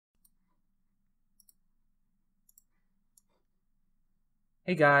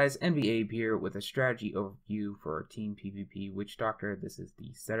Hey guys, NVAbe here with a strategy overview for Team PvP Witchdoctor. This is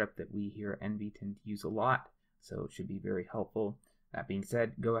the setup that we here at NV tend to use a lot, so it should be very helpful. That being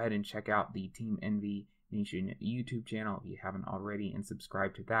said, go ahead and check out the Team NV Nation YouTube channel if you haven't already, and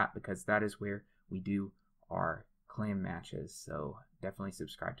subscribe to that because that is where we do our clan matches. So definitely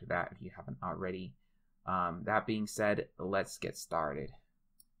subscribe to that if you haven't already. That being said, let's get started.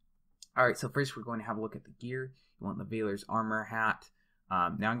 Alright, so first we're going to have a look at the gear. You want the Veiler's Armor hat.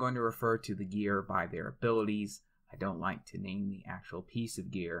 Now I'm going to refer to the gear by their abilities. I don't like to name the actual piece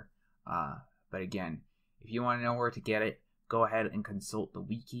of gear. But again, if you want to know where to get it, go ahead and consult the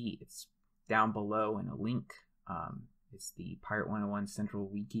wiki. It's down below in a link. It's the Pirate 101 Central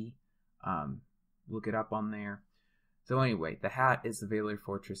Wiki. Look it up on there. So anyway, the hat is the Veiler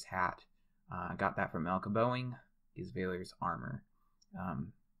Fortress hat. I got that from Elka Boeing. Is Veiler's armor.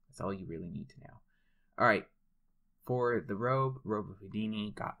 That's all you really need to know. Alright. For the robe of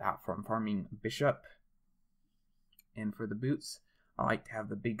Houdini, got that from farming Bishop. And for the boots, I like to have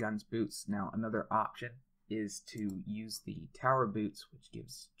the big guns boots. Now another option is to use the tower boots, which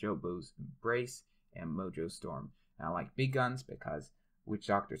gives Jobo's Embrace and Mojo Storm. Now I like big guns because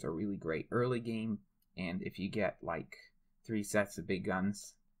Witchdoctors are really great early game, and if you get like 3 sets of big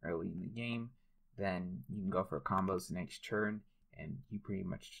guns early in the game, then you can go for combos the next turn, and you pretty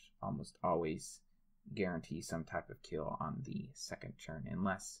much almost always guarantee some type of kill on the second turn,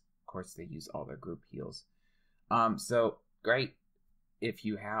 unless of course they use all their group heals. So great if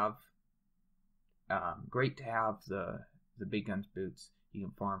you have great to have the big guns boots. You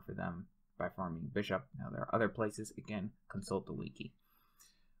can farm for them by farming Bishop. Now there are other places, again, consult the wiki.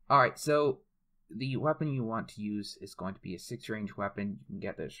 Alright, so the weapon you want to use is going to be a 6-range weapon. You can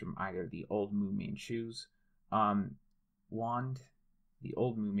get this from either the old Moo Manchus wand, the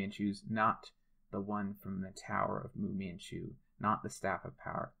old Moo Manchus, not the one from the Tower of Moo Manchu, not the Staff of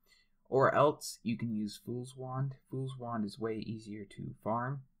Power. Or else you can use Fool's Wand. Fool's Wand is way easier to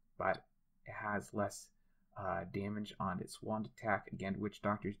farm, but it has less damage on its wand attack. Again,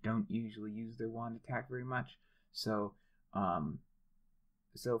 Witchdoctors don't usually use their wand attack very much, so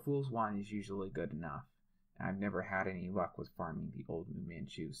Fool's Wand is usually good enough. I've never had any luck with farming the old Moo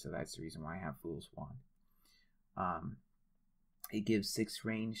Manchu, so that's the reason why I have Fool's Wand. It gives 6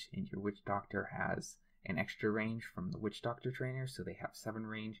 range, and your Witchdoctor has an extra range from the Witchdoctor trainer, so they have 7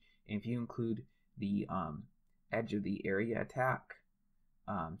 range. And if you include the edge of the area attack,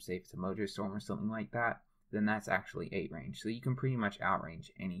 say if it's a Mojo Storm or something like that, then that's actually 8 range. So you can pretty much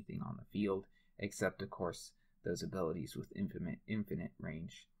outrange anything on the field, except of course those abilities with infinite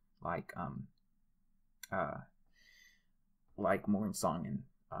range, like Mornsong and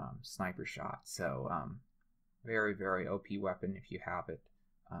Sniper Shot. So very, very OP weapon if you have it.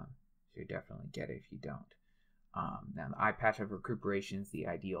 You definitely get it if you don't. Now the eye patch of recuperation is the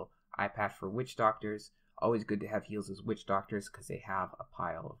ideal eye patch for Witchdoctors. Always good to have heals as Witchdoctors because they have a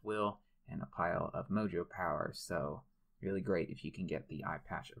pile of will and a pile of mojo power. So really great if you can get the eye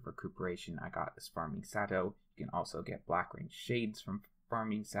patch of recuperation. I got this farming Sato. You can also get black range shades from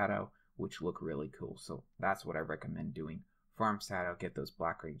farming Sato, which look really cool. So that's what I recommend doing. Farm Sato, get those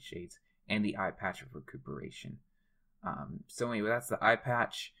black range shades, and the eye patch of recuperation. So anyway, that's the eye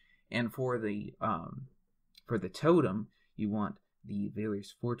patch. And for the totem, you want the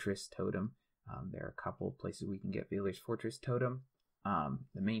Veiler's Fortress totem. There are a couple of places we can get Veiler's Fortress totem.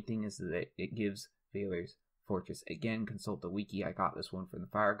 The main thing is that it gives Veiler's Fortress. Again, consult the wiki. I got this one from the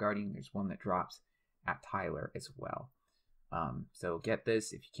Fire Guardian. There's one that drops at Tyler as well. So get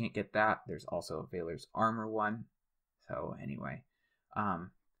this. If you can't get that, there's also a Veiler's Armor one. So anyway,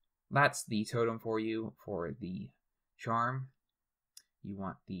 that's the totem for you. For the charm, you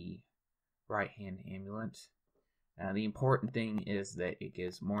want the right hand amulet. The important thing is that it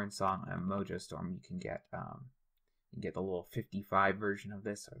gives Mornsong and Mojo Storm. You can get the level 55 version of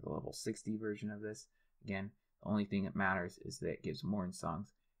this or the level 60 version of this. Again, the only thing that matters is that it gives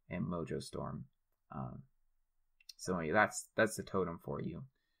Mornsongs and Mojo Storm. So anyway, that's the totem for you.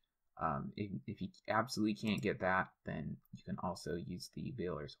 If you absolutely can't get that, then you can also use the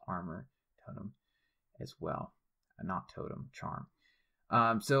Veiler's Armor totem as well. Not totem, charm.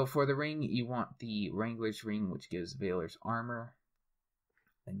 So for the ring, you want the Wrangler's ring, which gives Veiler's Armor.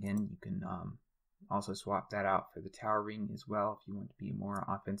 Again, you can also swap that out for the Tower ring as well if you want to be a more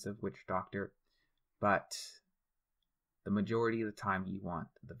offensive Witchdoctor. But the majority of the time, you want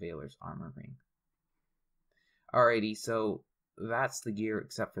the Veiler's Armor ring. Alrighty, so that's the gear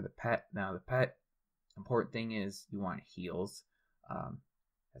except for the pet. Now the pet, important thing is you want heals.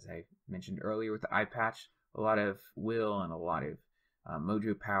 As I mentioned earlier with the eye patch, a lot of will and a lot of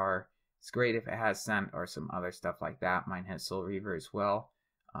mojo power, It's great if it has Scent or some other stuff like that. Mine has Soul Reaver as well.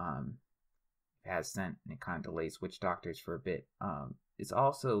 It has Scent and it kind of delays Witchdoctors for a bit. It's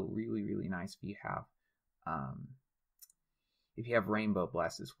also really, really nice if you have Rainbow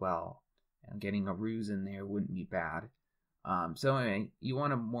Bless as well. And getting a Ruse in there wouldn't be bad. So anyway, you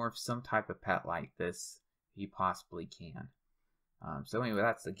want to morph some type of pet like this if you possibly can. So anyway,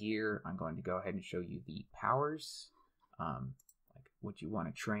 that's the gear. I'm going to go ahead and show you the powers, like what you want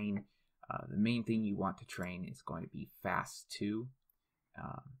to train. The main thing you want to train is going to be Fast 2.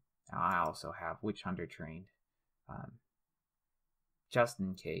 Now I also have Witch Hunter trained, just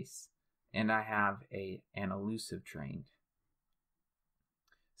in case. And I have an Elusive trained.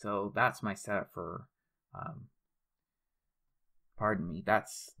 So that's my setup for, pardon me,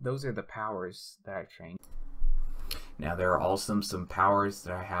 those are the powers that I trained. Now there are also some powers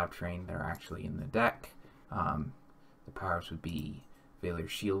that I have trained that are actually in the deck. The powers would be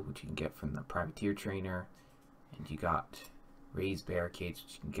Veiler's Shield, which you can get from the Privateer trainer, and you got Raised Barricades,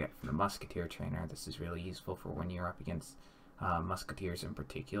 which you can get from the Musketeer trainer. This is really useful for when you're up against Musketeers in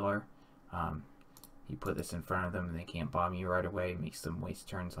particular. You put this in front of them and they can't bomb you right away. It makes them waste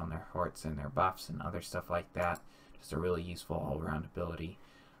turns on their hearts and their buffs and other stuff like that. Just a really useful all-around ability.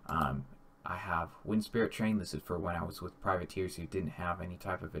 I have Wind Spirit Train. This is for when I was with Privateers who didn't have any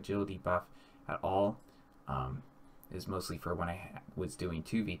type of agility buff at all. It was mostly for when I was doing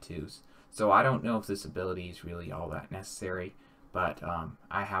 2v2s. So I don't know if this ability is really all that necessary, but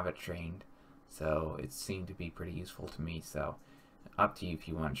I have it trained. So it seemed to be pretty useful to me. So up to you if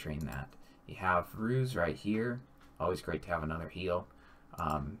you want to train that. You have Ruse right here. Always great to have another heal.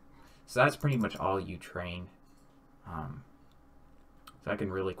 So that's pretty much all you train. So I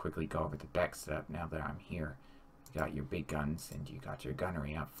can really quickly go over the deck setup now that I'm here. You got your big guns and you got your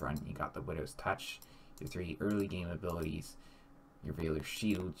gunnery up front. You got the Widow's Touch, your 3 early game abilities, your Veiler's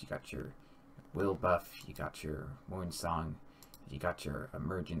Shield, you got your Will buff, you got your Morn Song, you got your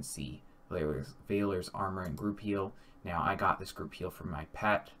Emergency, Veiler's Armor and Group Heal. Now I got this Group Heal from my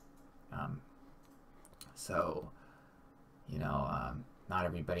pet. So, you know, not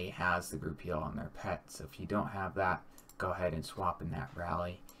everybody has the Group Heal on their pet, so if you don't have that, go ahead and swap in that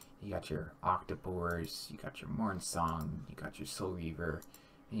rally. You got your Octoboars, you got your Morn Song, you got your Soul Reaver,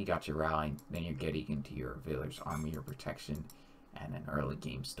 and you got your rally. Then you're getting into your Veiler's Armor, your protection, and an early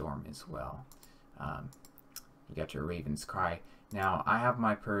game Storm as well. You got your Raven's Cry. Now, I have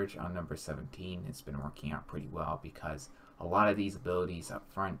my Purge on number 17. It's been working out pretty well because a lot of these abilities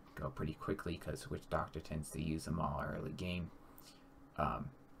up front go pretty quickly because Witchdoctor tends to use them all early game.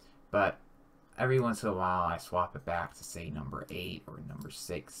 But every once in a while I swap it back to say number 8 or number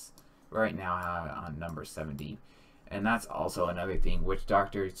 6. Right now I'm on number 70. And that's also another thing.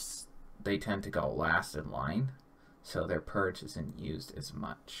 Witchdoctors, they tend to go last in line, so their Purge isn't used as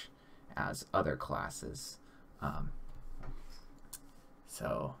much as other classes.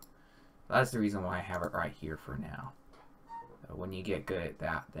 So that's the reason why I have it right here for now. When you get good at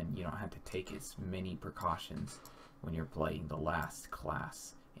that, then you don't have to take as many precautions when you're playing the last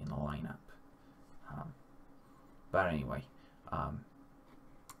class in the lineup. But anyway,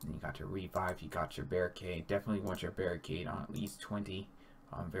 you got your Revive, you got your Barricade. Definitely want your Barricade on at least 20.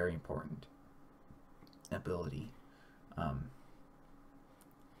 Very important ability.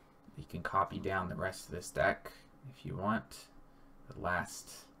 You can copy down the rest of this deck if you want. The last,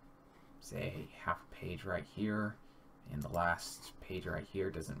 say, half a page right here and the last page right here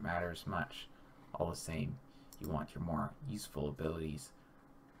doesn't matter as much. All the same, you want your more useful abilities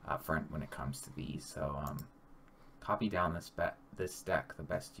up front when it comes to these. So copy down this deck the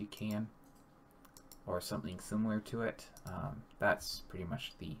best you can, or something similar to it. That's pretty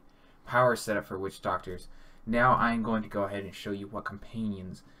much the power setup for Witchdoctors. Now I'm going to go ahead and show you what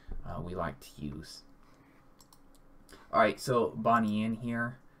companions we like to use. Alright, so Bonnie Ann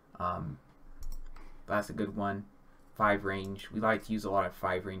here. That's a good one. 5 range. We like to use a lot of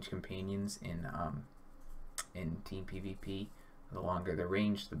 5 range companions in team PvP. The longer the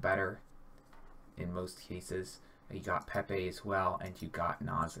range, the better in most cases. You got Pepe as well, and you got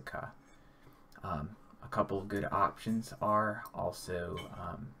Nausicaa. A couple of good options are also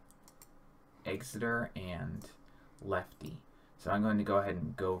Exeter and Lefty. So I'm going to go ahead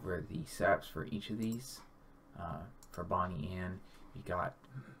and go over the setups for each of these. For Bonnie Ann, you got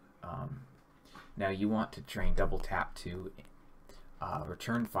now you want to train double tap to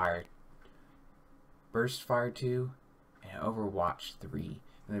return fire, burst fire 2, and overwatch 3.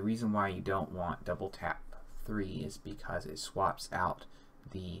 And the reason why you don't want double tap 3 is because it swaps out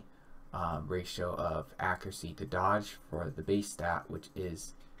the ratio of accuracy to dodge for the base stat, which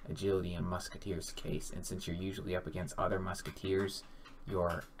is agility in Musketeer's case. And since you're usually up against other Musketeers,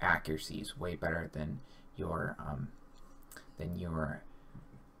 your accuracy is way better than your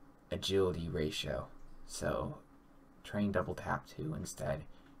agility ratio. So train double tap 2 instead,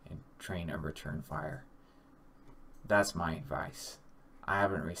 and train a return fire. That's my advice. I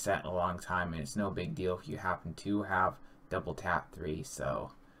haven't reset in a long time, and it's no big deal if you happen to have double tap 3,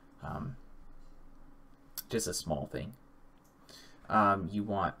 so just a small thing. You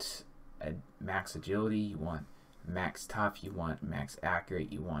want a max agility, you want max tough, you want max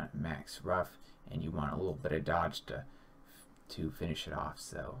accurate, you want max rough, and you want a little bit of dodge to finish it off.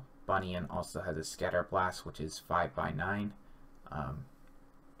 So Bunyan also has a scatter blast, which is 5/9,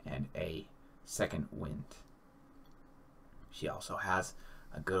 and a second wind. She also has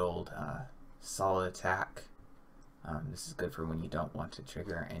a good old solid attack. This is good for when you don't want to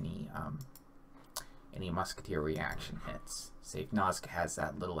trigger any musketeer reaction hits. Say if Nazca has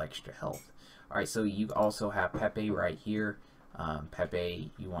that little extra health. Alright, so you also have Pepe right here.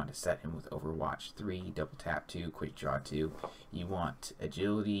 Pepe, you want to set him with Overwatch 3, double tap 2, quick draw 2. You want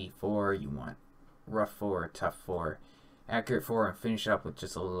agility 4, you want rough 4, tough 4, accurate 4, and finish up with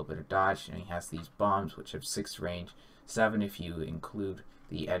just a little bit of dodge. And he has these bombs which have 6 range, 7 if you include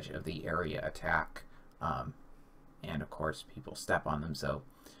the edge of the area attack. And of course people step on them, so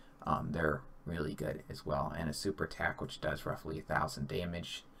they're really good as well. And a super attack which does roughly 1,000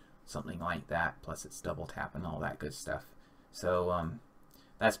 damage, something like that, plus it's double tap and all that good stuff. So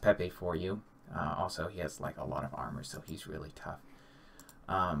that's Pepe for you. Also he has like a lot of armor, so he's really tough.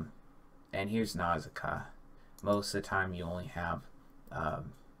 And here's Nausicaa. Most of the time you only have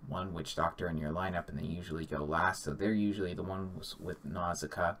one Witchdoctor in your lineup, and they usually go last, so they're usually the ones with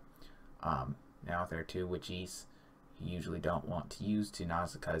Nausicaa. Now if there are 2 witchies, you usually don't want to use 2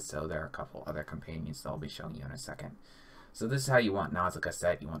 Nausicaa, so there are a couple other companions that I'll be showing you in a second. So this is how you want Nausicaa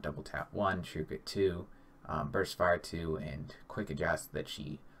set. You want double tap 1, true grit 2, burst fire 2, and quick adjust that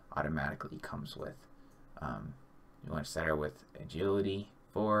she automatically comes with. You want to set her with agility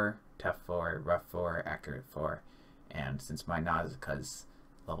 4, tough 4, rough 4, accurate 4, and since my Nausicaa's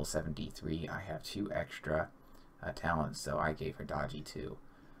level 73, I have 2 extra talents, so I gave her dodgy 2.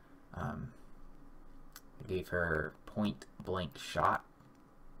 I gave her point blank shot.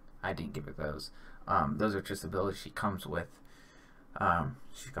 I didn't give her those. Those are just abilities she comes with.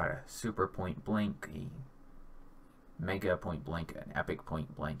 She's got a super point blank, a mega point blank, an epic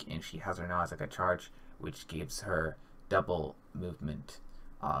point blank, and she has her Nausicaa charge, which gives her double movement.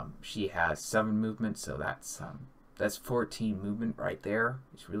 She has 7 movement, so that's 14 movement right there.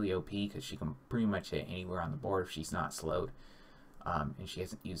 It's really OP because she can pretty much hit anywhere on the board if she's not slowed. And she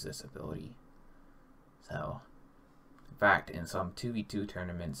hasn't used this ability. So, in fact, in some 2v2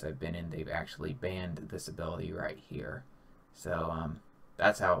 tournaments I've been in, they've actually banned this ability right here. So,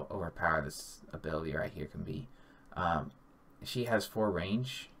 that's how overpowered this ability right here can be. She has 4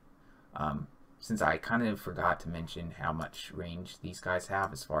 range. Since I kind of forgot to mention how much range these guys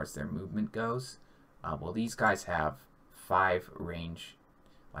have as far as their movement goes. Well, these guys have 5 range.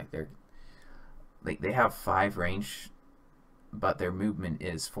 They have 5 range, but their movement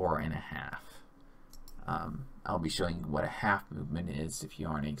is 4.5. I'll be showing you what a half movement is if you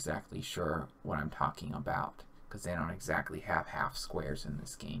aren't exactly sure what I'm talking about, because they don't exactly have half squares in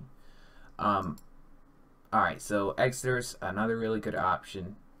this game. Alright, so Exeter's another really good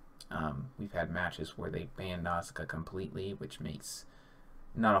option. We've had matches where they banned Nausicaa completely, which makes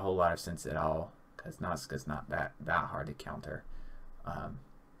not a whole lot of sense at all, because Nausicaa's not that hard to counter.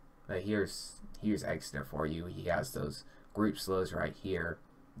 But here's Exeter for you. He has those group slows right here.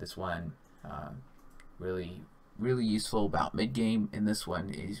 This one really useful about mid game, and this one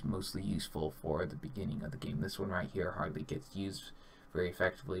is mostly useful for the beginning of the game. This one right here hardly gets used very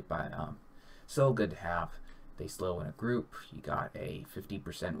effectively, but so good to have. They slow in a group. You got a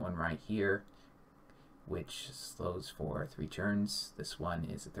 50% one right here, which slows for 3 turns. This one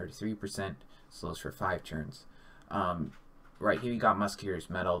is a 33%, slows for 5 turns. Right here you got Musketeer's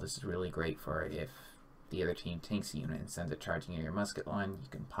Medal. This is really great for if the other team tanks a unit and sends it charging in your musket line. You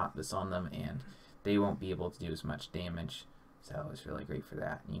can pop this on them and they won't be able to do as much damage. So it's really great for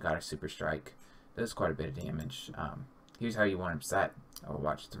that. And you got a Super Strike. Does quite a bit of damage. Here's how you want them set.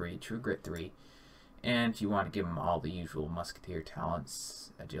 Overwatch 3, True Grit 3. And you want to give them all the usual Musketeer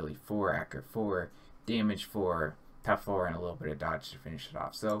talents. Agility 4, Accurate 4, Damage 4, Tough 4, and a little bit of dodge to finish it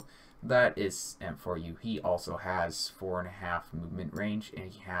off. So that is for you. He also has 4.5 movement range,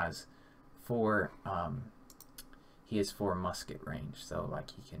 and he has 4 musket range. So like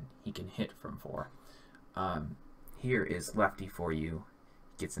he can hit from 4. Here is Lefty for you.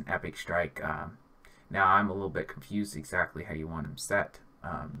 Gets an epic strike. Now I'm a little bit confused exactly how you want him set.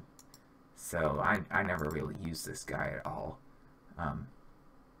 So I never really use this guy at all.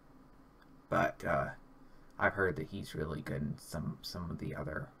 But I've heard that he's really good, and some of the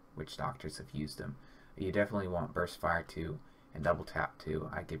other witch doctors have used him. You definitely want Burst Fire 2 and Double Tap 2.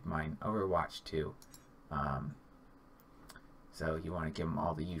 I give mine Overwatch 2. So you want to give him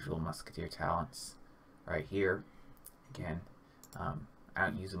all the usual Musketeer talents right here. Again, I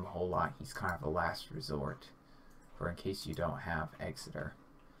don't use him a whole lot. He's kind of a last resort for in case you don't have Exeter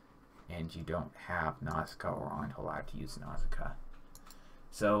and you don't have Nausicaa or aren't allowed to use Nausicaa.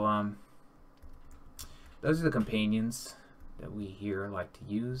 So those are the companions that we here like to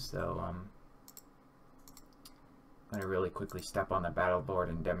use. So I'm going to really quickly step on the battle board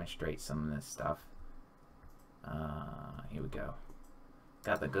and demonstrate some of this stuff. Here we go.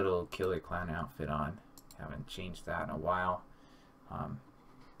 Got the good old Killer Clown outfit on. Haven't changed that in a while.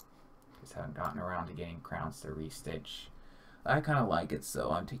 Just haven't gotten around to getting crowns to restitch. I kind of like it,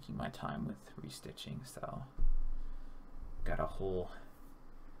 so I'm taking my time with restitching. So got a whole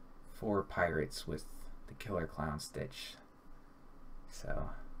 4 pirates with the Killer Clown stitch. So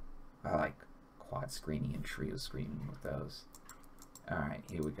I like quad screening and trio screening with those. Alright,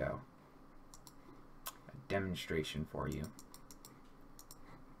 here we go. A demonstration for you.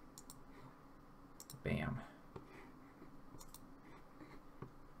 Bam.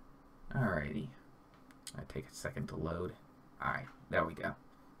 Alrighty. I take a second to load. Alright, there we go.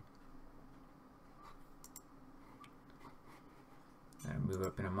 Then move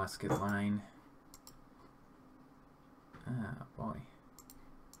up in a musket line. Ah, boy.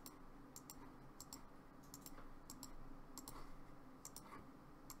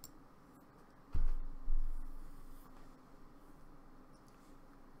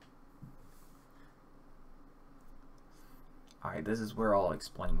 Alright, this is where I'll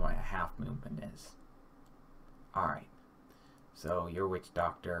explain what a half movement is. Alright, so your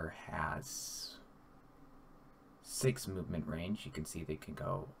Witchdoctor has 6 movement range. You can see they can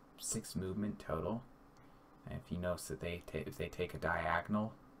go 6 movement total. And if you notice that if they take a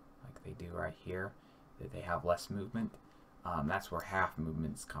diagonal, like they do right here, that they have less movement, that's where half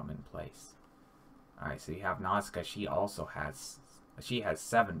movements come in place. Alright, so you have Nausicaa. She has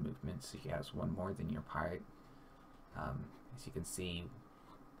 7 movements, so she has 1 more than your pirate. As you can see,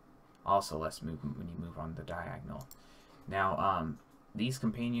 also less movement when you move on the diagonal. Now, these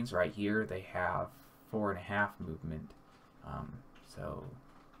companions right here, they have 4.5 movement. So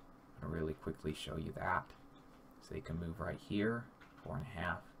I'm going to really quickly show you that. So they can move right here,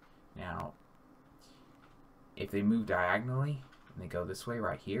 4.5. Now, if they move diagonally and they go this way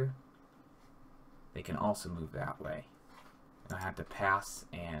right here, they can also move that way. I'll have to pass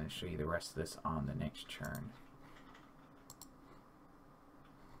and show you the rest of this on the next turn.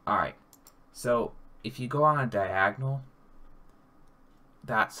 Alright, so if you go on a diagonal,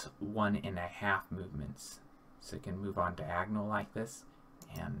 that's 1.5 movements. So you can move on diagonal like this,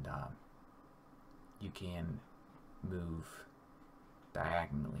 and you can move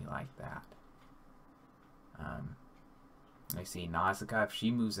diagonally like that. I see Nausicaa, if she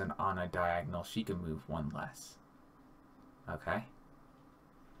moves on a diagonal, she can move 1 less. Okay?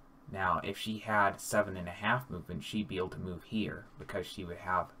 Now, if she had 7.5 movement, she'd be able to move here because she would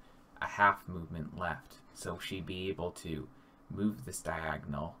have a half movement left. So she'd be able to move this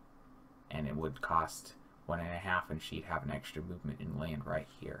diagonal, and it would cost 1.5, and she'd have an extra movement and land right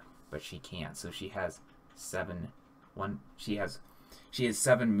here. But she can't. So she has 7 movement,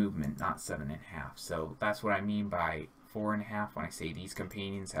 not 7.5. So that's what I mean by 4.5 when I say these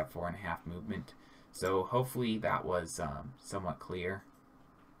companions have 4.5 movement. So hopefully that was somewhat clear.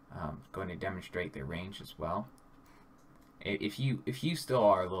 Going to demonstrate their range as well. If you still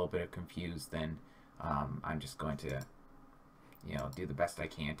are a little bit confused, then I'm just going to do the best I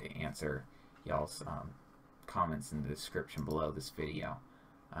can to answer y'all's comments in the description below this video.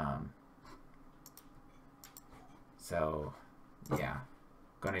 So yeah,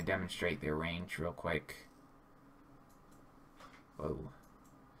 going to demonstrate their range real quick. Whoa.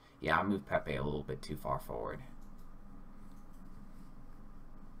 Yeah, I moved Pepe a little bit too far forward.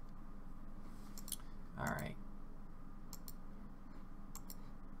 Alright.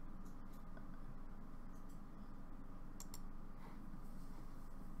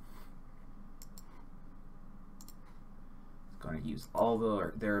 Going to use all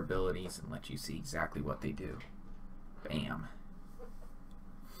their abilities and let you see exactly what they do. Bam.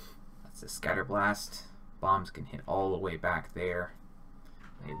 That's a Scatter Blast. Bombs can hit all the way back there.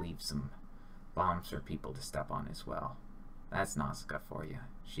 They leave some bombs for people to step on as well. That's Nausicaa for you.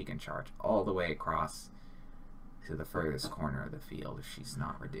 She can charge all the way across to the furthest corner of the field if she's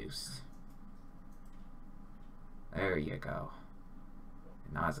not reduced. There you go.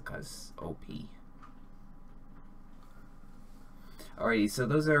 Nausicaa's OP. Alrighty, so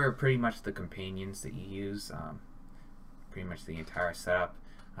those are pretty much the companions that you use, pretty much the entire setup.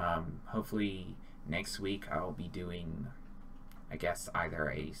 Hopefully next week I'll be doing, I guess, either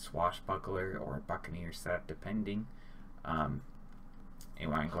a swashbuckler or a buccaneer setup, depending. And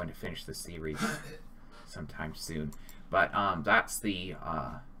I'm going to finish the series sometime soon. But that's the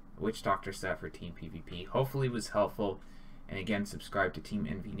Witchdoctor setup for Team PvP. Hopefully it was helpful. And again, subscribe to Team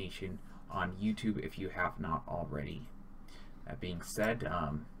Envy Nation on YouTube if you have not already. That being said,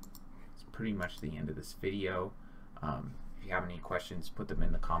 it's pretty much the end of this video. If you have any questions, put them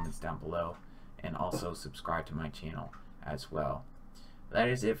in the comments down below, and also subscribe to my channel as well. That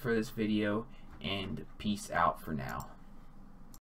is it for this video, and peace out for now.